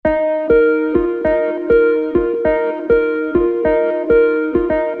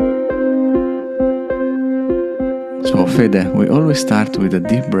Fede, we always start with a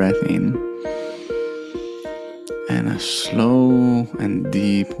deep breath in and a slow and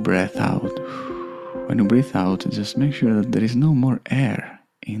deep breath out. When you breathe out, just make sure that there is no more air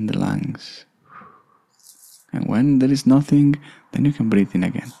in the lungs. And when there is nothing, then you can breathe in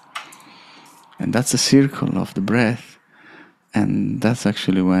again. And that's a circle of the breath. And that's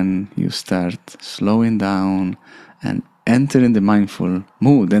actually when you start slowing down and entering the mindful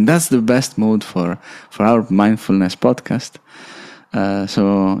mood. And that's the best mood for our mindfulness podcast.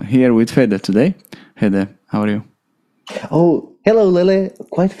 So here with Fede today. Fede, how are you? Oh, hello, Lele.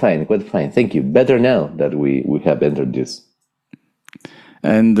 Quite fine. Thank you. Better now that we have entered this.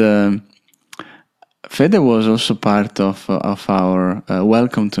 And Fede was also part of our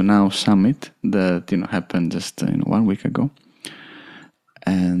Welcome to Now summit that happened just 1 week ago.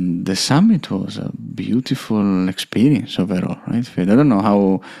 And the summit was a beautiful experience overall, right, Fede? I don't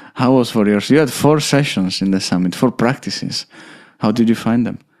know how was for yours. You had 4 sessions in the summit, 4 practices. How did you find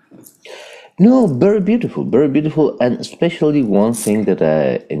them? No, very beautiful. And especially one thing that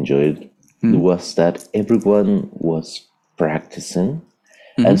I enjoyed was that everyone was practicing.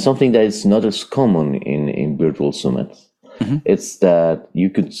 And something that is not as common in virtual summits. It's that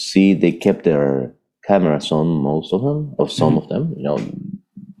you could see they kept their cameras on, most of them, or some of them,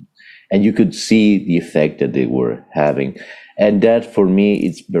 and you could see the effect that they were having. And that, for me,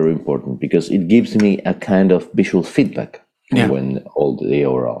 it's very important because it gives me a kind of visual feedback when all the day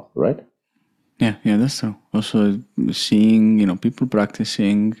are off, right? Yeah, that's true. Also seeing, people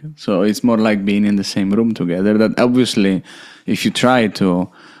practicing. So it's more like being in the same room together. That obviously, if you try to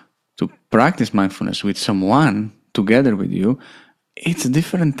practice mindfulness with someone together with you, it's a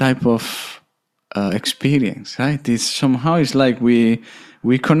different type of experience, right? It's like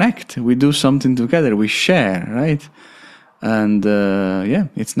we connect, we do something together, we share, right? And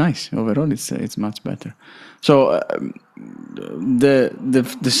it's nice. Overall, it's much better. So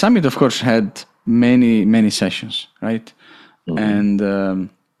the summit, of course, had many sessions, right? And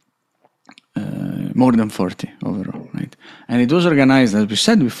more than 40 overall, right? And it was organized, as we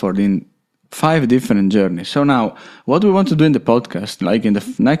said before, in 5 different journeys. So now, what we want to do in the podcast, like in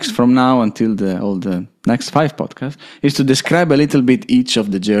the next, from now until all the next 5 podcasts, is to describe a little bit each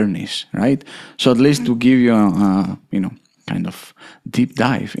of the journeys, right? So at least to give you a kind of deep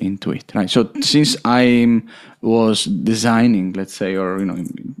dive into it, right? So since I was designing, let's say, or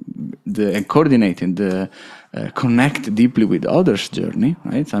coordinating the connect deeply with others journey,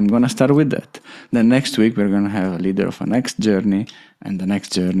 right? I'm gonna start with that. Then next week we're gonna have a leader of a next journey, and the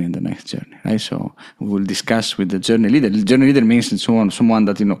next journey, and the next journey, right? So we will discuss with the journey leader. The journey leader means it's someone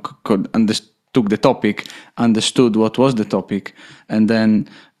that took the topic, understood what was the topic, and then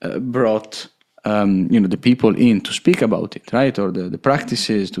brought the people in to speak about it, right? Or the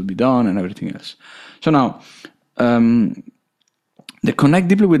practices to be done and everything else. So now, the connect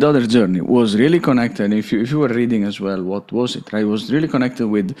deeply with others journey was really connected. If you were reading as well, what was it, right? It was really connected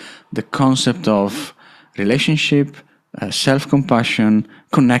with the concept of relationship, self-compassion,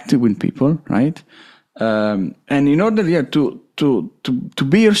 connected with people, right? And in order to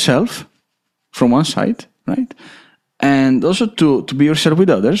be yourself from one side, right? And also to be yourself with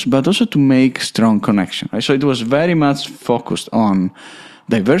others, but also to make strong connection, right? So it was very much focused on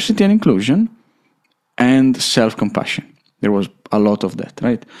diversity and inclusion and self-compassion. There was a lot of that,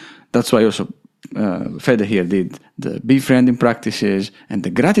 right? That's why also Fede here did the befriending practices and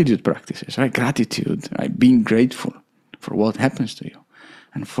the gratitude practices, right? Gratitude, right? Being grateful for what happens to you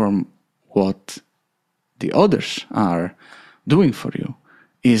and for what the others are doing for you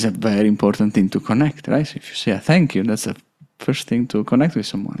is a very important thing to connect, right? So if you say a thank you, that's the first thing to connect with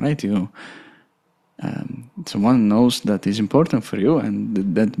someone, right? Someone knows that is important for you, and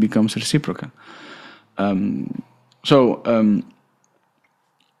that becomes reciprocal. So,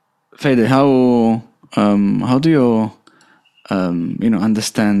 Fede, how do you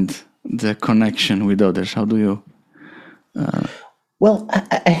understand the connection with others? How do you? Well,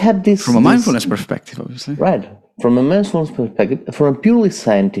 I have this from a mindfulness perspective, obviously. Right. From a mindfulness perspective, from a purely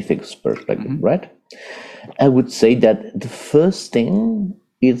scientific perspective, right? I would say that the first thing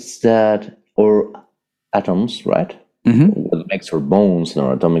is that our atoms, right? What makes our bones and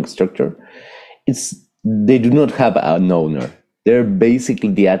our atomic structure, they do not have an owner. They're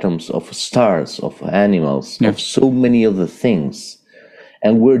basically the atoms of stars, of animals, of so many other things.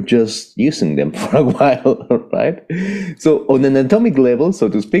 And we're just using them for a while, right? So on an atomic level, so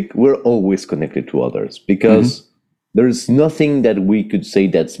to speak, we're always connected to others because there is nothing that we could say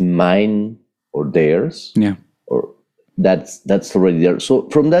that's mine or theirs, or that's already there. So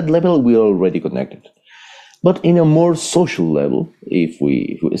from that level, we're already connected. But in a more social level, if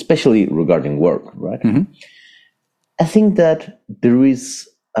we especially regarding work, right? I think that there is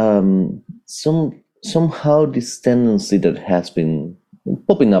somehow this tendency that has been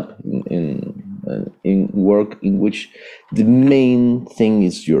popping up in work in which the main thing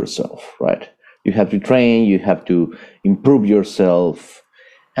is yourself, right? You have to train, you have to improve yourself,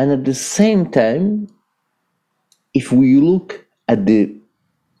 and at the same time, if we look at the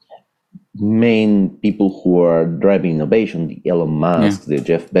main people who are driving innovation, the Elon Musk, the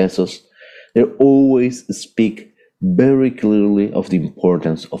Jeff Bezos, they always speak very clearly of the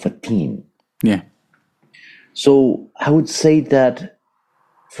importance of a team. Yeah. So I would say that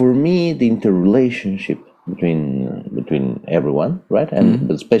for me, the interrelationship between everyone, right,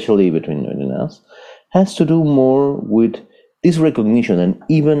 and especially between us, has to do more with this recognition. And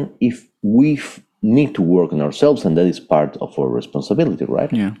even if we need to work on ourselves, and that is part of our responsibility,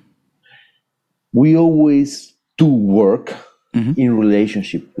 right? Yeah. We always do work in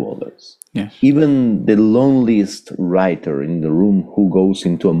relationship to others. Yes. Even the loneliest writer in the room who goes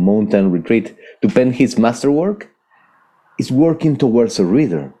into a mountain retreat to pen his masterwork is working towards a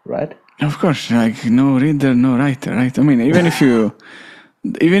reader, right? Of course, like no reader, no writer, right? I mean, even if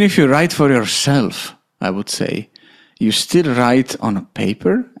you write for yourself, I would say, you still write on a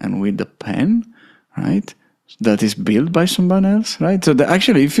paper and with a pen, right? That is built by someone else, right? So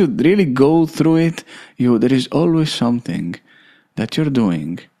actually, if you really go through it, there is always something that you're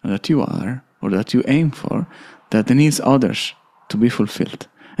doing, that you are, or that you aim for, that needs others to be fulfilled.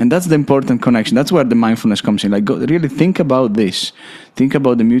 And that's the important connection. That's where the mindfulness comes in. Like, really think about this. Think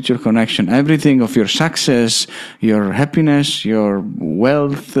about the mutual connection. Everything of your success, your happiness, your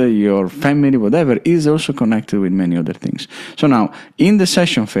wealth, your family, whatever, is also connected with many other things. So now, in the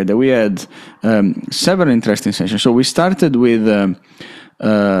session, Fede, we had several interesting sessions. So we started with,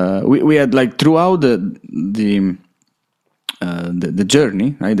 we had like throughout the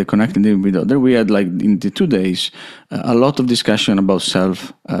journey, right, the connecting with other, we had like in the 2 days a lot of discussion about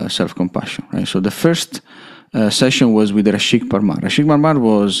self-compassion, right? So the first session was with Rashik Parmar. Rashik Parmar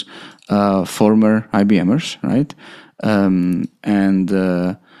was former IBMers, right? And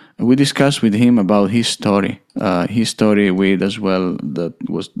we discussed with him about his story with as well, that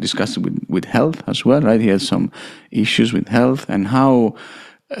was discussed with health as well, right? He had some issues with health and how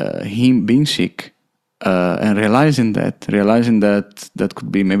him being sick and realizing that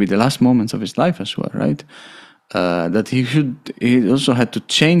could be maybe the last moments of his life as well, right? That he also had to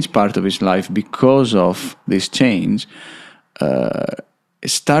change part of his life because of this change.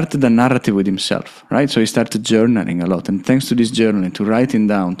 Started a narrative with himself, right? So he started journaling a lot, and thanks to this journaling, to writing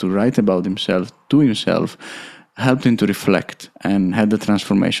down, to write about himself to himself, helped him to reflect and had the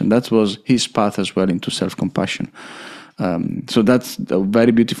transformation. That was his path as well into self-compassion. So that's a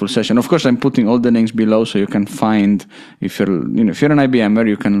very beautiful session. Of course, I'm putting all the links below, so you can find, if you're an IBMer,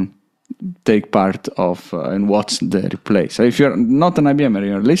 you can take part of and watch the replay. So if you're not an IBMer,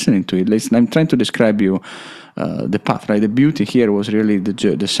 you're listening to it. I'm trying to describe you the path, right? The beauty here was really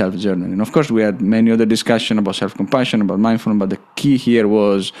the self-journey. And of course, we had many other discussion about self-compassion, about mindfulness, but the key here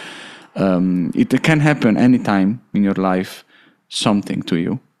was it can happen anytime in your life, something to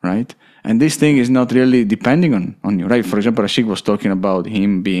you, right? And this thing is not really depending on you, right? For example, Rashik was talking about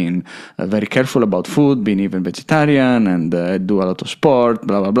him being very careful about food, being even vegetarian, and do a lot of sport,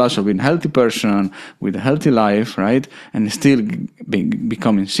 blah, blah, blah. So being a healthy person with a healthy life, right? And still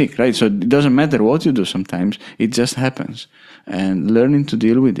becoming sick, right? So it doesn't matter what you do sometimes, it just happens. And learning to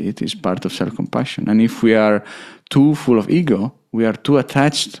deal with it is part of self-compassion. And if we are too full of ego, we are too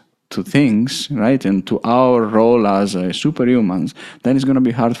attached to things, right, and to our role as superhumans, then it's going to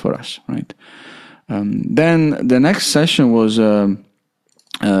be hard for us, right? Then the next session was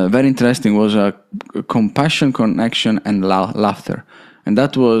very interesting, was compassion, connection, and laughter. And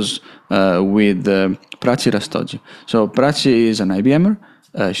that was with Prachi Rastogi. So Prachi is an IBMer.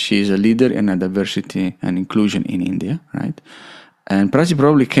 She's a leader in diversity and inclusion in India, right? And Prachi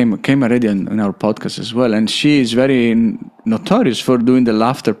probably came already in our podcast as well. And she is very notorious for doing the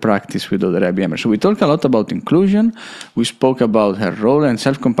laughter practice with other IBMers. So we talked a lot about inclusion. We spoke about her role and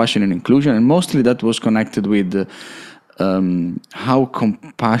self-compassion and inclusion. And mostly that was connected with how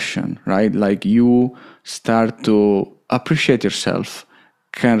compassion, right? Like you start to appreciate yourself,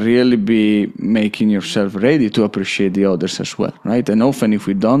 can really be making yourself ready to appreciate the others as well, right? And often if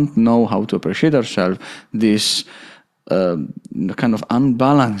we don't know how to appreciate ourselves, this kind of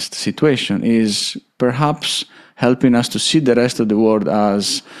unbalanced situation is perhaps helping us to see the rest of the world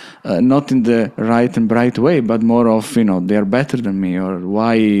as not in the right and bright way, but more of, they are better than me, or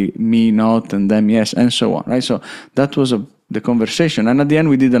why me not and them yes, and so on, right? So that was the conversation. And at the end,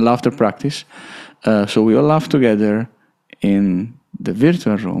 we did a laughter practice. So we all laughed together in the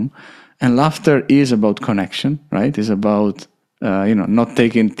virtual room. And laughter is about connection, right? It's about not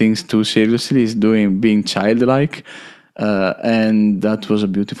taking things too seriously. It's being childlike, and that was a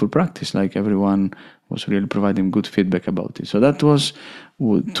beautiful practice. Like everyone was really providing good feedback about it. So that was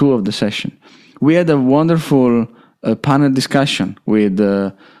two of the session. We had a wonderful panel discussion with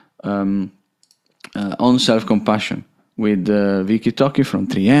on self-compassion with Vicky Toki from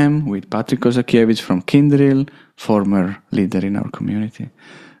 3M, with Patrick Kozakiewicz from Kindrill, former leader in our community,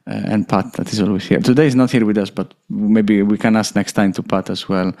 and Pat that is always here. Today is not here with us, but maybe we can ask next time to Pat as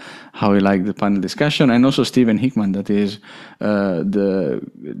well how he liked the panel discussion, and also Stephen Hickman, that is the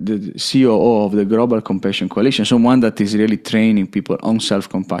COO of the Global Compassion Coalition, someone that is really training people on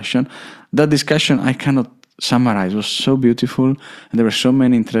self-compassion. That discussion I cannot summarize. It was so beautiful, and there were so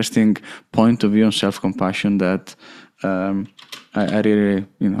many interesting point of view on self-compassion that I really,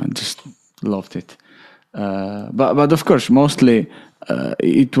 I just loved it. But of course, mostly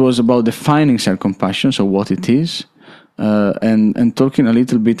it was about defining self-compassion, so what it is, and talking a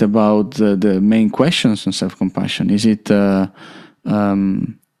little bit about the main questions on self-compassion. Is it, is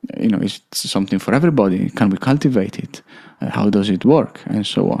it something for everybody? Can we cultivate it? How does it work? And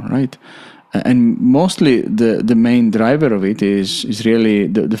so on, right? And mostly the main driver of it is really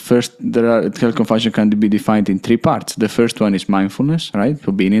the first. Self-compassion can be defined in three parts. The first one is mindfulness, right?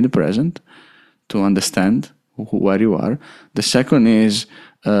 So being in the present, to understand where you are. The second is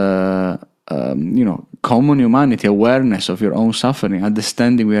common humanity, awareness of your own suffering,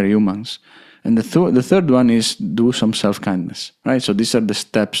 understanding we are humans. And the third one is do some self-kindness, right? So these are the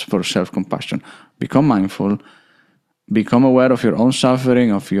steps for self-compassion. Become mindful, become aware of your own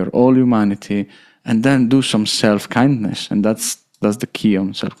suffering, of your whole humanity, and then do some self-kindness. And that's the key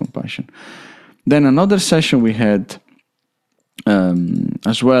on self-compassion. Then another session we had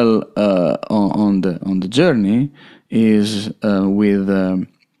as well on the journey is with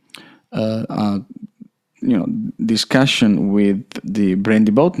discussion with the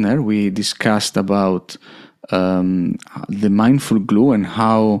Brandy Botner. We discussed about the mindful glue and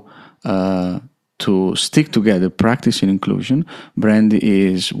how to stick together, practicing inclusion. Brandy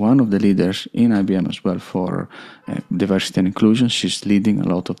is one of the leaders in IBM as well for diversity and inclusion. She's leading a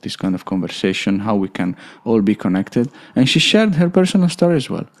lot of this kind of conversation, how we can all be connected. And she shared her personal story as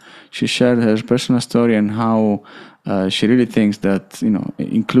well. She shared her personal story and how she really thinks that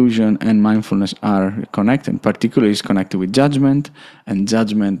inclusion and mindfulness are connected. Particularly is connected with judgment, and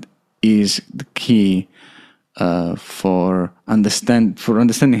judgment is the key for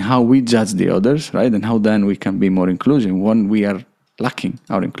understanding how we judge the others, right, and how then we can be more inclusive when we are lacking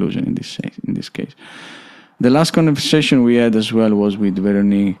our inclusion in this case. The last conversation we had as well was with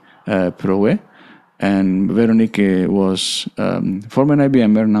Veronique Proe, and Veronique was former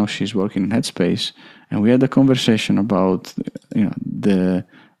IBMer. Now she's working in Headspace, and we had a conversation about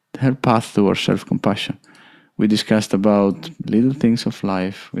her path towards self-compassion. We discussed about little things of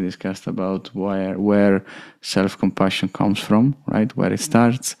life. We discussed about where self-compassion comes from, right? Where it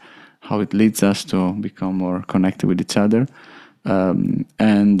starts, how it leads us to become more connected with each other,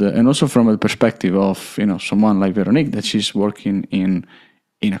 and also from a perspective of someone like Veronique, that she's working in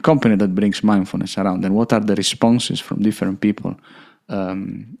a company that brings mindfulness around, and what are the responses from different people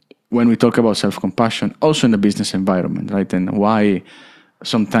when we talk about self-compassion, also in the business environment, right? And why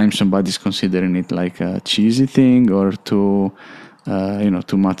sometimes somebody's considering it like a cheesy thing or too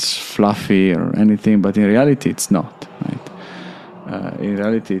much fluffy or anything, but in reality it's not, right? In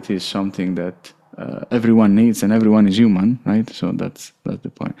reality it is something that everyone needs, and everyone is human, right? So that's the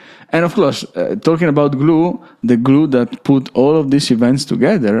point. And of course, talking about glue, the glue that put all of these events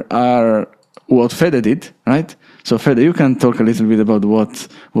together are what Fede did, right? So Fede, you can talk a little bit about what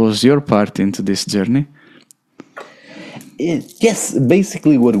was your part into this journey. Yes,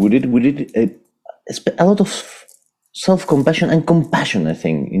 basically what we did a lot of self-compassion and compassion, I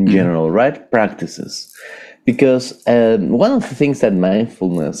think, in general, right? Practices. Because one of the things that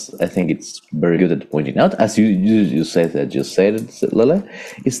mindfulness, I think it's very good at pointing out, as you said, Lele,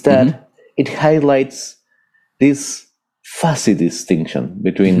 is that it highlights this fuzzy distinction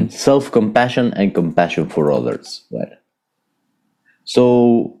between self-compassion and compassion for others, right?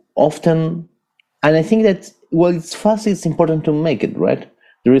 So often, and I think that it's fuzzy, it's important to make it, right?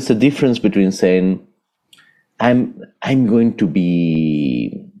 There is a difference between saying, I'm going to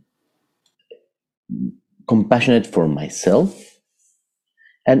be compassionate for myself,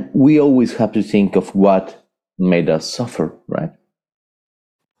 and we always have to think of what made us suffer, right?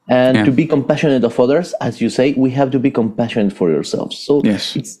 And to be compassionate of others, as you say, we have to be compassionate for yourselves. So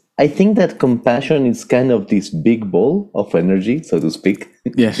I think that compassion is kind of this big ball of energy, so to speak,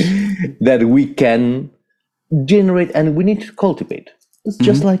 that we can generate and we need to cultivate. It's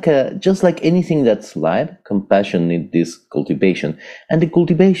just like anything that's light. Compassion needs this cultivation, and the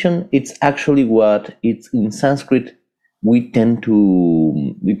cultivation, it's actually what it's in Sanskrit. We tend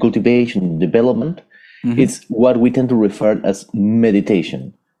to the cultivation development. It's what we tend to refer as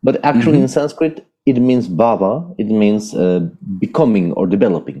meditation, but actually in Sanskrit it means bhava. It means becoming or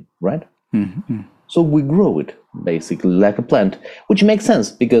developing, right? So we grow it basically like a plant, which makes sense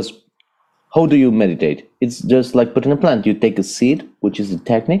because how do you meditate? It's just like putting a plant. You take a seed, which is a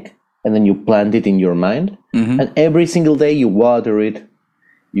technique, and then you plant it in your mind. And every single day you water it.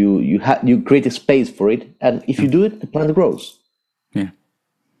 You create a space for it, and if you do it, the plant grows. Yeah.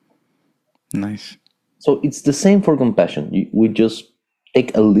 Nice. So it's the same for compassion. We just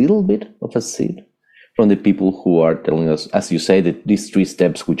take a little bit of a seed from the people who are telling us, as you say, that these 3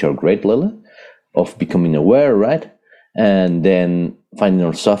 steps, which are great, Lele, of becoming aware, right? And then finding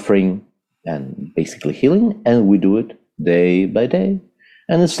our suffering and basically healing. And we do it day by day.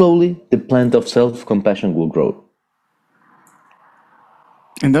 And then slowly the plant of self-compassion will grow.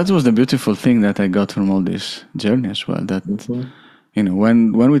 And that was the beautiful thing that I got from all this journey as well. That,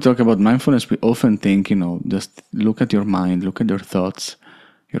 when we talk about mindfulness, we often think, just look at your mind, look at your thoughts.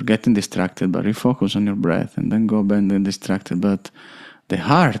 You're getting distracted, but refocus on your breath and then go back and then distracted. But the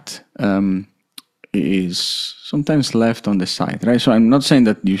heart is sometimes left on the side, right? So I'm not saying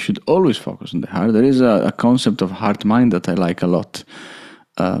that you should always focus on the heart. There is a concept of heart-mind that I like a lot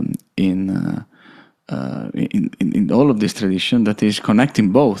in all of this tradition, that is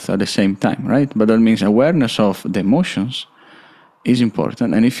connecting both at the same time, right? But that means awareness of the emotions is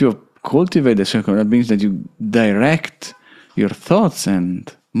important. And if you cultivate the circle, that means that you direct your thoughts and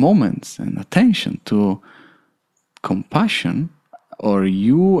moments and attention to compassion or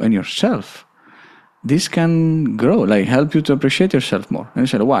you and yourself. This can grow, like help you to appreciate yourself more. And you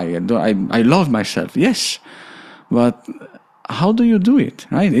say, why? I love myself. Yes, but how do you do it,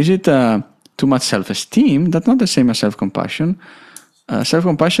 right? Is it too much self-esteem? That's not the same as self-compassion.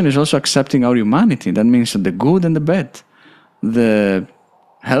 Self-compassion is also accepting our humanity. That means the good and the bad, the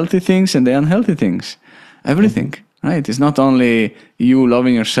healthy things and the unhealthy things, everything, right? It's not only you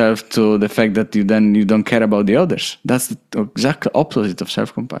loving yourself to the fact that you don't care about the others. That's the exact opposite of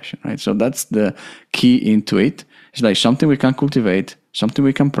self-compassion, right? So that's the key into it. It's like something we can cultivate, something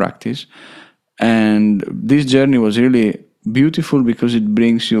we can practice. And this journey was really beautiful because it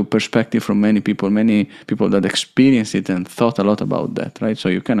brings you perspective from many people that experienced it and thought a lot about that, right? So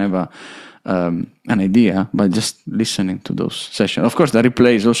you can have an idea by just listening to those sessions. Of course, the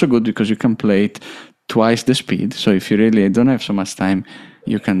replay is also good because you can play it twice the speed. So if you really don't have so much time,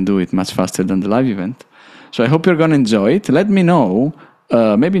 you can do it much faster than the live event. So I hope you're going to enjoy it. Let me know,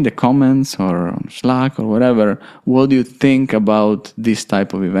 maybe in the comments or on Slack or whatever, what do you think about this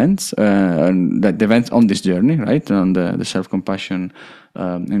type of events, and the events on this journey, right? On the self-compassion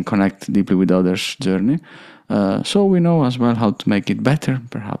and connect deeply with others journey. So we know as well how to make it better,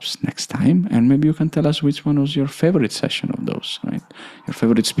 perhaps next time. And maybe you can tell us which one was your favorite session of those, right? Your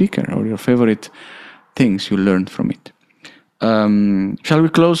favorite speaker or your favorite things you learned from it. Shall we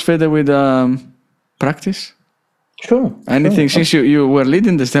close, Fede, with practice? Sure. Anything, since you were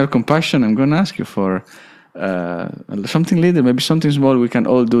leading the self-compassion, I'm going to ask you for something little, maybe something small we can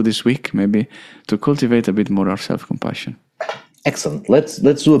all do this week, maybe to cultivate a bit more our self-compassion. Excellent.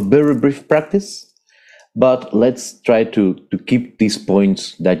 Let's do a very brief practice, but let's try to keep these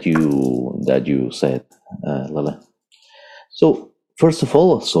points that you said, Lele. So first of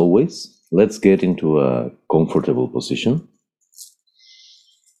all, as always, let's get into a comfortable position.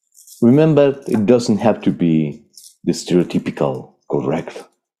 Remember, it doesn't have to be the stereotypical correct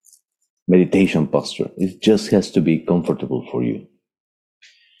meditation posture. It just has to be comfortable for you.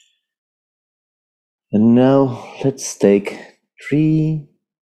 And now let's take 3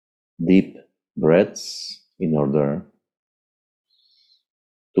 deep breaths in order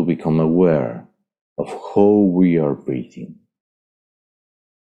to become aware of how we are breathing.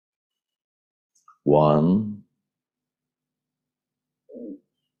 1,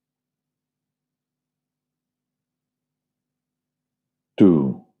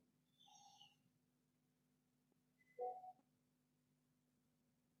 2,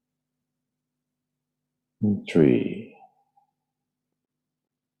 3.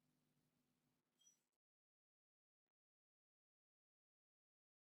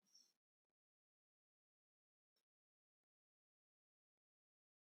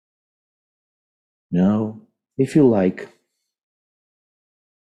 Now, if you like,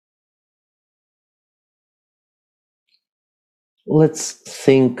 let's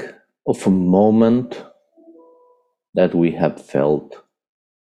think of a moment that we have felt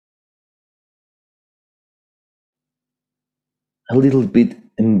a little bit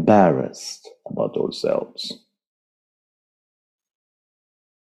embarrassed about ourselves.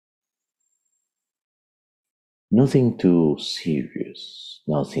 Nothing too serious,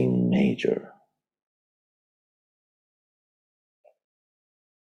 nothing major.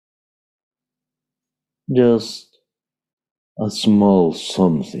 Just a small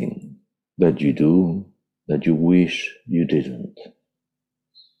something that you do that you wish you didn't.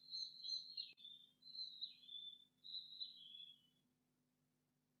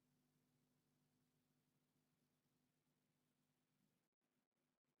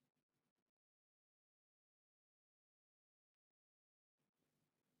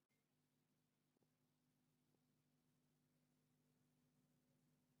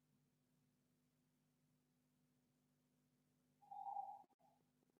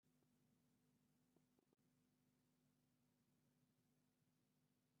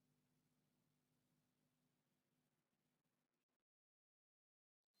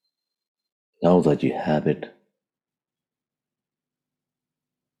 Now that you have it,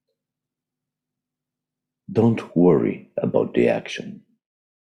 don't worry about the action.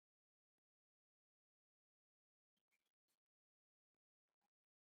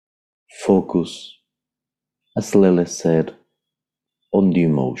 Focus, as Lele said, on the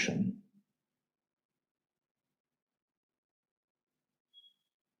emotion.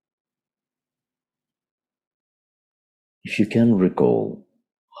 If you can recall,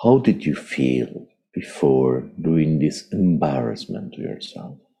 how did you feel before doing this embarrassment to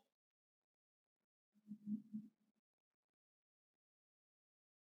yourself?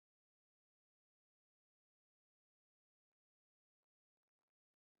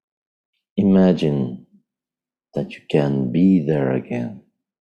 Imagine that you can be there again.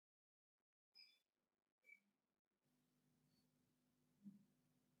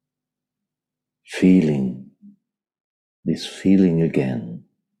 Feeling this feeling again.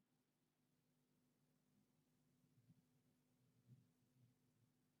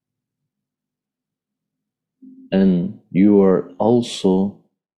 And you are also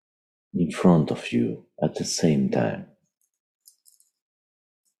in front of you at the same time.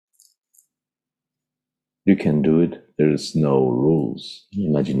 You can do it, there is no rules.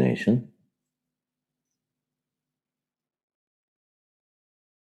 Imagination.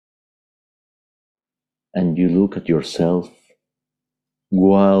 And you look at yourself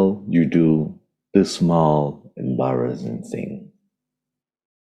while you do the small, embarrassing thing.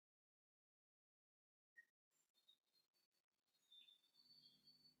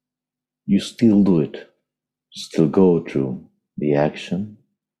 You still do it, still go through the action,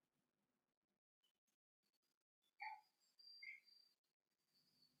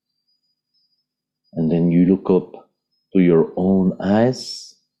 and then you look up to your own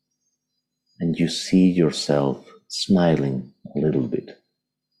eyes and you see yourself smiling a little bit.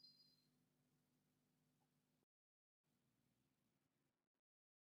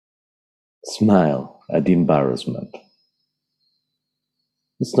 Smile at the embarrassment.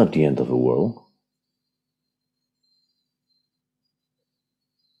 It's not the end of the world.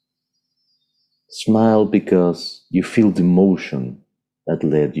 Smile because you feel the emotion that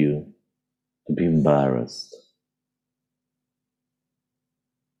led you to be embarrassed.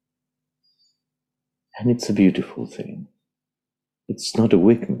 And it's a beautiful thing. It's not a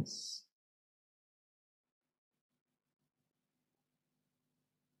weakness.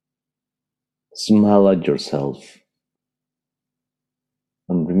 Smile at yourself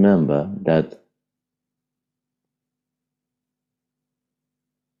and remember that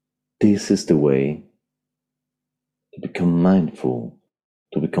this is the way to become mindful,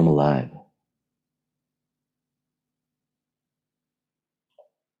 to become alive.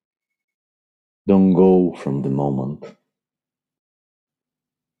 Don't go from the moment.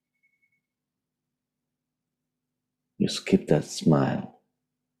 Just keep that smile,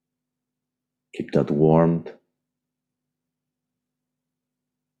 keep that warmth,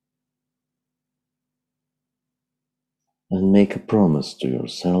 and make a promise to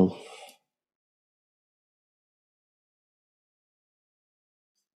yourself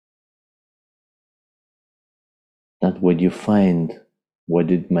that when you find what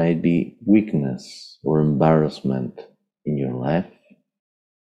it might be weakness or embarrassment in your life,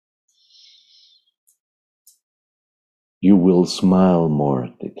 you will smile more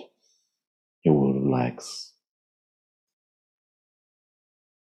at it. You will relax.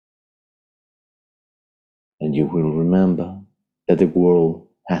 And you will remember that the world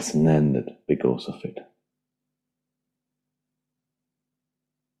hasn't ended because of it.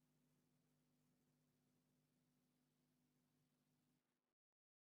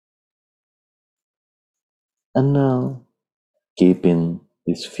 And now keeping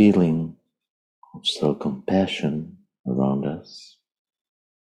this feeling of self-compassion around us.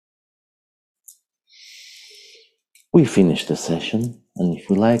 We finish the session, and if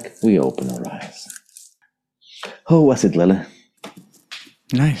we like, we open our eyes. How was it, Lele?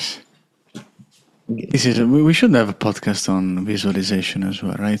 Nice. We should have a podcast on visualization as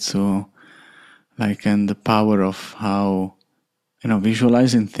well, right? So, and the power of how,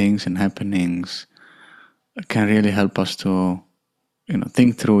 visualizing things and happenings can really help us to,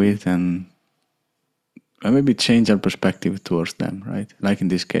 think through it and maybe change our perspective towards them, right? Like in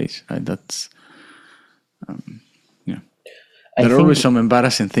this case, right? That's, there are always some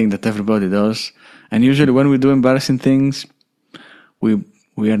embarrassing thing that everybody does. And usually when we do embarrassing things, we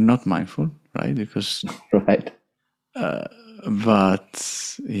are not mindful, right? Because... Right.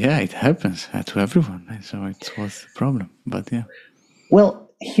 But yeah, it happens to everyone. Right? So it's what's the problem. But yeah. Well,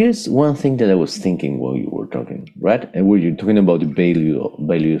 here's one thing that I was thinking while you were talking, right? And where you're talking about the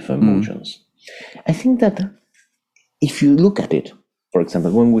value of emotions. I think that if you look at it, for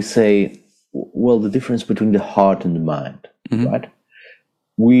example, when we say, well, the difference between the heart and the mind, right?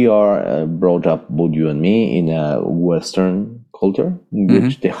 We are brought up, both you and me, in a Western culture, in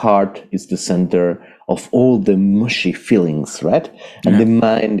which the heart is the center of all the mushy feelings, right? And the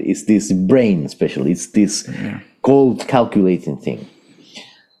mind is this brain, especially. It's this cold, calculating thing.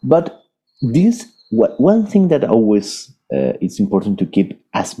 But one thing that always it's important to keep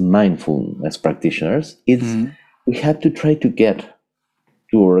as mindful as practitioners is we have to try to get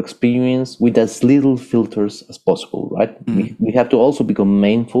to our experience with as little filters as possible, right? We have to also become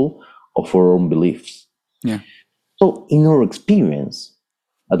mindful of our own beliefs. Yeah. So in our experience,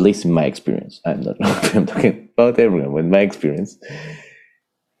 at least in my experience, I'm talking about everyone, with my experience,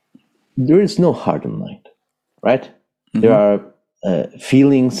 there is no heart and mind, right? There are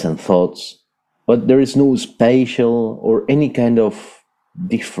feelings and thoughts, but there is no spatial or any kind of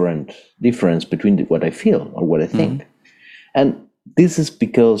difference between what I feel or what I think. And this is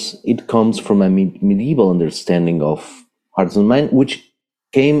because it comes from a medieval understanding of heart and mind, which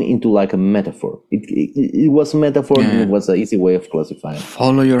came into like a metaphor. It was a metaphor, and it was an easy way of classifying.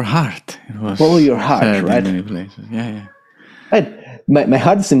 Follow your heart. Follow your heart, right? In many places. Yeah. Right. My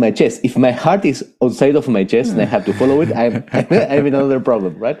heart is in my chest. If my heart is outside of my chest and I have to follow it, I have another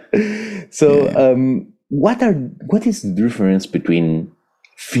problem, right? So, what is the difference between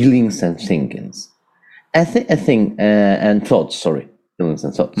feelings and thinkings? I think and thoughts. Sorry, feelings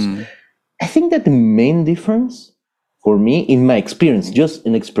and thoughts. I think that the main difference for me, in my experience, just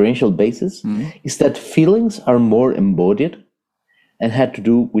an experiential basis, is that feelings are more embodied and had to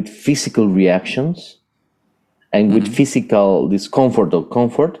do with physical reactions and with physical discomfort or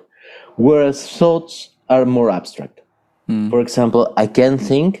comfort, whereas thoughts are more abstract. For example, I can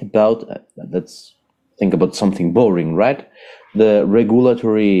think about, let's think about something boring, right? The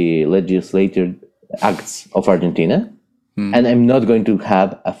regulatory legislative acts of Argentina, and I'm not going to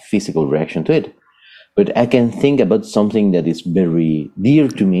have a physical reaction to it. But I can think about something that is very dear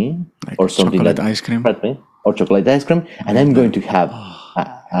to me, like or something that ice cream, me, or chocolate ice cream, and I'm going to have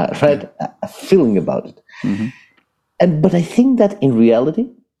a feeling about it. But I think that in reality,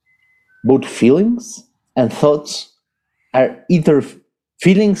 both feelings and thoughts are either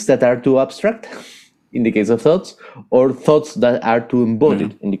feelings that are too abstract, in the case of thoughts, or thoughts that are too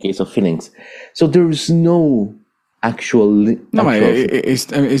embodied, in the case of feelings. So there is no it's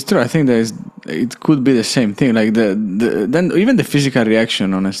true. I think it could be the same thing. Like then even the physical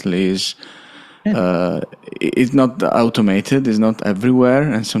reaction, honestly, is it's not automated. It's not everywhere,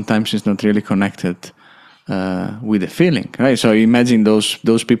 and sometimes it's not really connected with the feeling, right? So imagine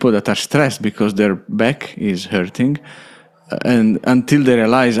those people that are stressed because their back is hurting, and until they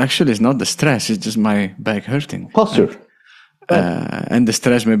realize actually it's not the stress, it's just my back hurting. Posture. And the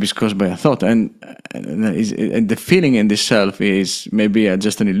stress maybe is caused by a thought, and the feeling in itself is maybe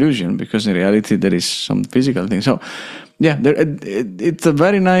just an illusion, because in reality there is some physical thing. So yeah, it's a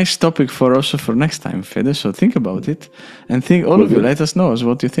very nice topic for next time, Fede. So think about it, and all of you, let us know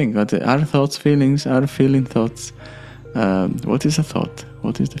what you think. Are thoughts feelings? Are feeling thoughts? What is a thought?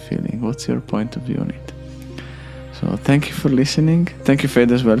 What is the feeling? What's your point of view on it? So thank you for listening. Thank you,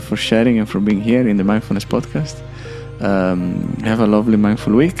 Fede, as well, for sharing and for being here in the Mindfulness Podcast. Have a lovely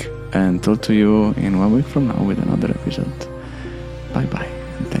mindful week, and talk to you in 1 week from now with another episode. Bye bye,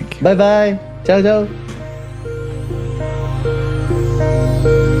 and thank you. Bye bye. Ciao ciao.